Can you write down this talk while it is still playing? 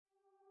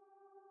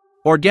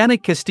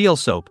Organic Castile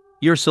soap,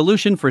 your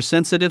solution for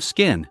sensitive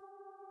skin.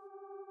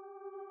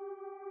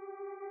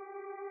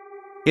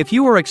 If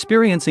you are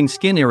experiencing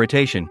skin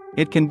irritation,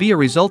 it can be a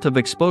result of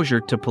exposure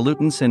to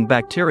pollutants and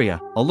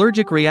bacteria,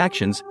 allergic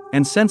reactions,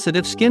 and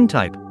sensitive skin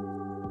type.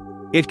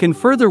 It can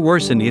further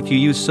worsen if you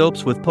use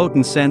soaps with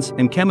potent scents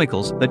and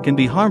chemicals that can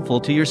be harmful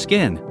to your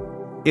skin.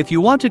 If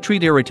you want to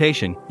treat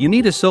irritation, you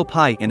need a soap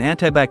high in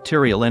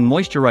antibacterial and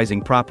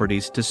moisturizing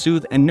properties to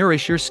soothe and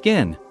nourish your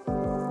skin.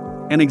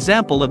 An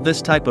example of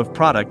this type of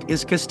product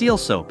is Castile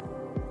soap.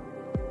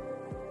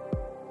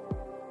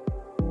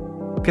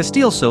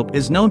 Castile soap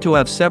is known to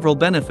have several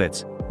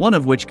benefits, one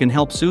of which can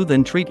help soothe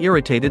and treat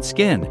irritated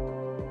skin.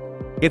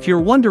 If you're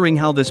wondering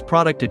how this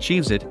product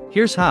achieves it,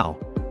 here's how.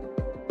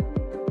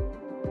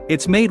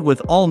 It's made with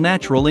all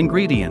natural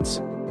ingredients.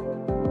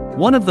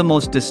 One of the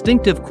most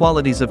distinctive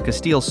qualities of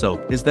Castile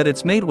soap is that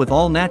it's made with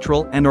all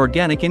natural and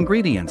organic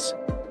ingredients.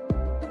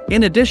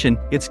 In addition,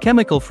 it's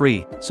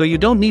chemical-free, so you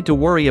don't need to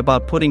worry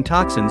about putting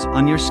toxins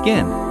on your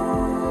skin.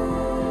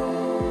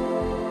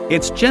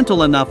 It's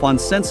gentle enough on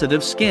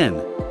sensitive skin.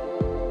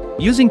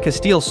 Using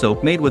Castile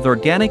soap made with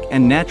organic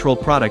and natural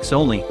products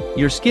only,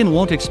 your skin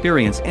won't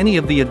experience any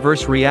of the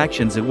adverse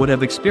reactions it would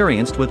have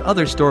experienced with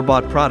other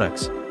store-bought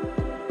products.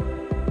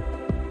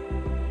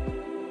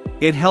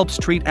 It helps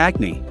treat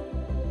acne.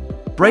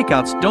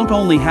 Breakouts don't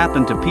only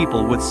happen to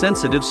people with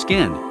sensitive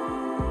skin.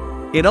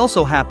 It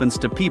also happens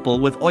to people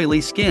with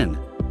oily skin.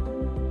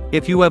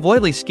 If you have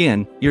oily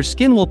skin, your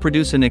skin will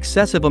produce an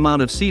excessive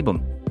amount of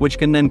sebum, which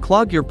can then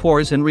clog your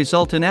pores and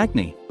result in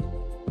acne.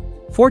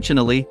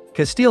 Fortunately,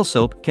 Castile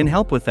soap can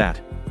help with that.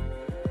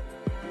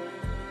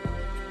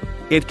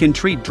 It can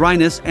treat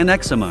dryness and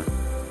eczema.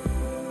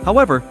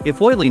 However,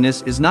 if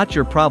oiliness is not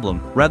your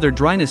problem, rather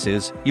dryness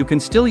is, you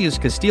can still use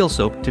Castile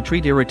soap to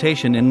treat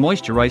irritation and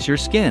moisturize your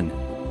skin.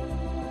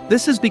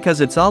 This is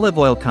because its olive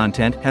oil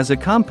content has a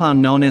compound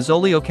known as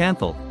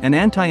oleocanthal, an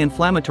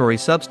anti-inflammatory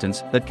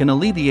substance that can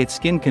alleviate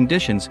skin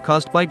conditions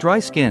caused by dry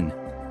skin.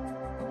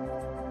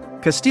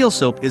 Castile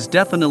soap is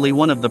definitely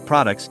one of the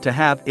products to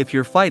have if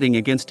you're fighting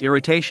against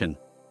irritation.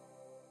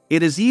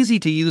 It is easy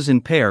to use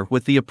and pair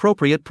with the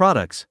appropriate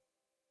products.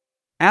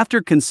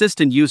 After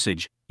consistent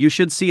usage, you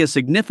should see a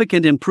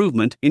significant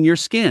improvement in your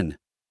skin.